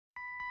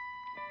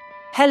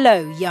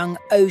Hello, young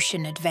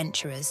ocean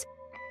adventurers.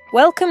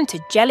 Welcome to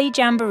Jelly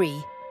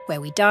Jamboree, where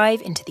we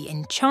dive into the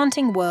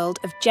enchanting world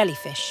of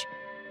jellyfish.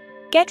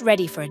 Get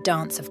ready for a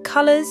dance of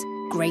colours,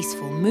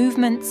 graceful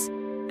movements,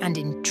 and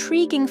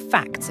intriguing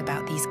facts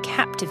about these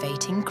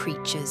captivating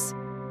creatures.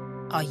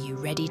 Are you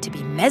ready to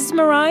be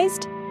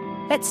mesmerized?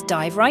 Let's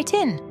dive right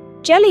in.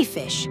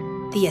 Jellyfish,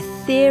 the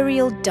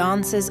ethereal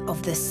dancers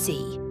of the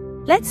sea.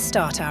 Let's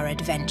start our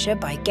adventure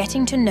by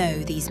getting to know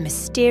these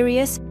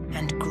mysterious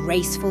and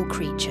graceful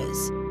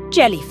creatures.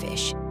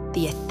 Jellyfish,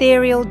 the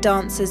ethereal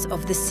dancers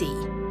of the sea.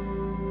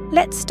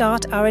 Let's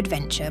start our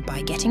adventure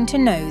by getting to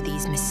know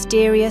these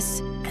mysterious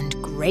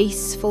and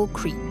graceful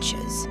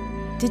creatures.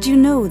 Did you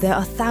know there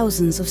are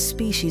thousands of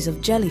species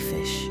of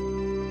jellyfish?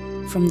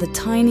 From the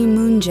tiny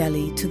moon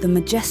jelly to the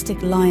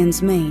majestic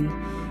lion's mane,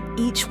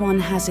 each one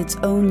has its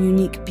own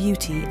unique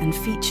beauty and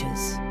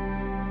features.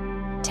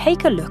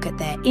 Take a look at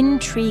their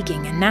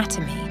intriguing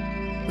anatomy.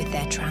 With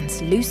their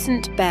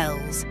translucent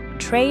bells,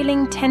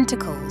 trailing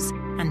tentacles,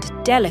 and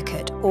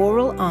delicate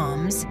oral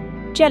arms,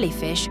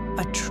 jellyfish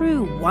are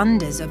true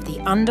wonders of the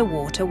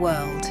underwater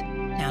world.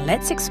 Now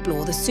let's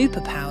explore the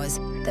superpowers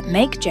that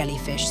make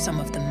jellyfish some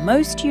of the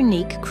most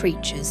unique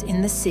creatures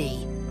in the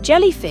sea.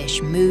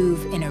 Jellyfish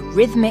move in a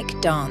rhythmic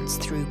dance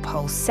through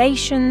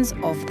pulsations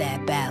of their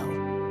bell.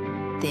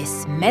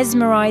 This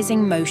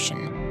mesmerizing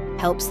motion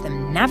helps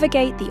them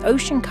navigate the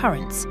ocean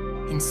currents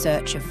in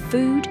search of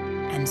food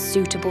and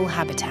suitable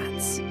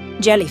habitats.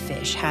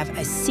 Jellyfish have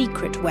a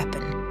secret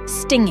weapon,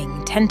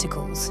 stinging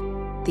tentacles.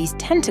 These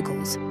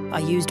tentacles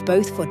are used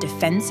both for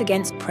defense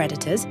against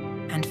predators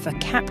and for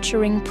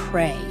capturing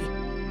prey.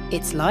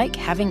 It's like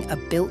having a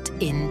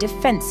built-in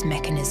defense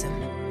mechanism.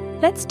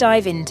 Let's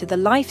dive into the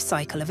life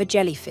cycle of a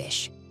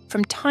jellyfish,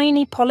 from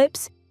tiny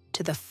polyps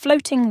to the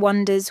floating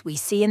wonders we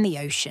see in the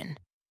ocean.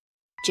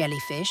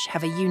 Jellyfish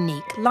have a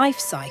unique life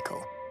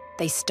cycle.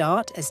 They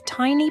start as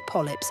tiny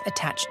polyps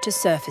attached to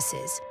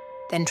surfaces,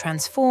 then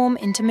transform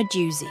into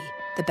medusae,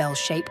 the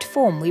bell-shaped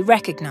form we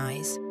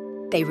recognize.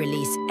 They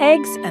release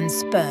eggs and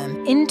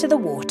sperm into the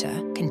water,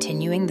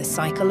 continuing the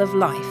cycle of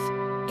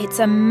life. It's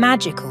a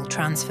magical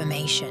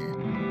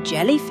transformation.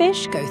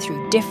 Jellyfish go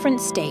through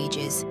different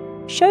stages,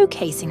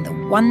 showcasing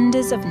the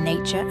wonders of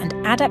nature and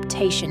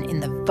adaptation in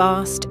the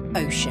vast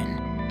ocean.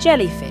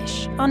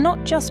 Jellyfish are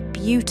not just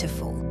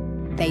beautiful.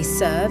 They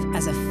serve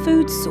as a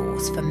food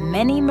source for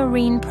many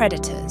marine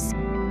predators.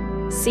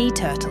 Sea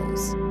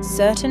turtles,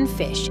 certain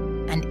fish,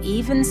 and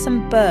even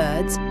some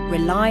birds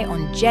rely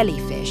on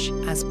jellyfish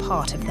as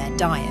part of their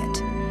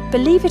diet.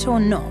 Believe it or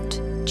not,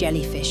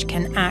 jellyfish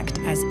can act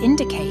as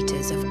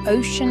indicators of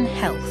ocean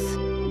health.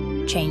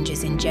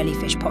 Changes in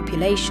jellyfish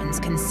populations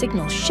can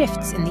signal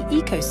shifts in the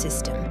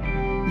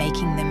ecosystem,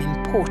 making them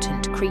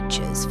important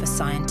creatures for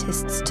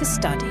scientists to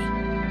study.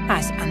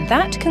 And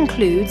that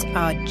concludes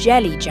our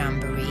Jelly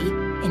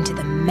Jamboree into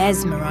the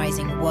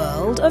mesmerizing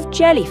world of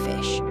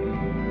jellyfish.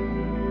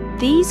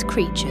 These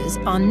creatures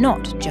are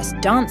not just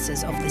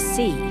dancers of the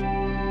sea.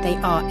 They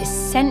are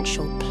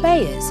essential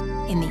players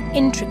in the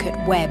intricate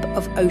web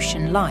of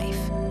ocean life.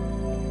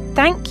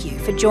 Thank you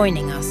for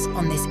joining us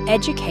on this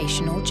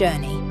educational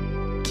journey.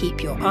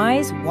 Keep your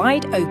eyes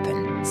wide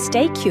open,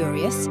 stay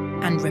curious,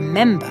 and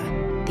remember,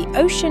 the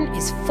ocean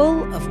is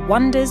full of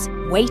wonders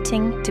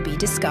waiting to be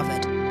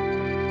discovered.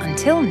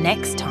 Until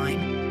next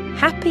time,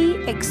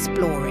 happy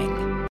exploring!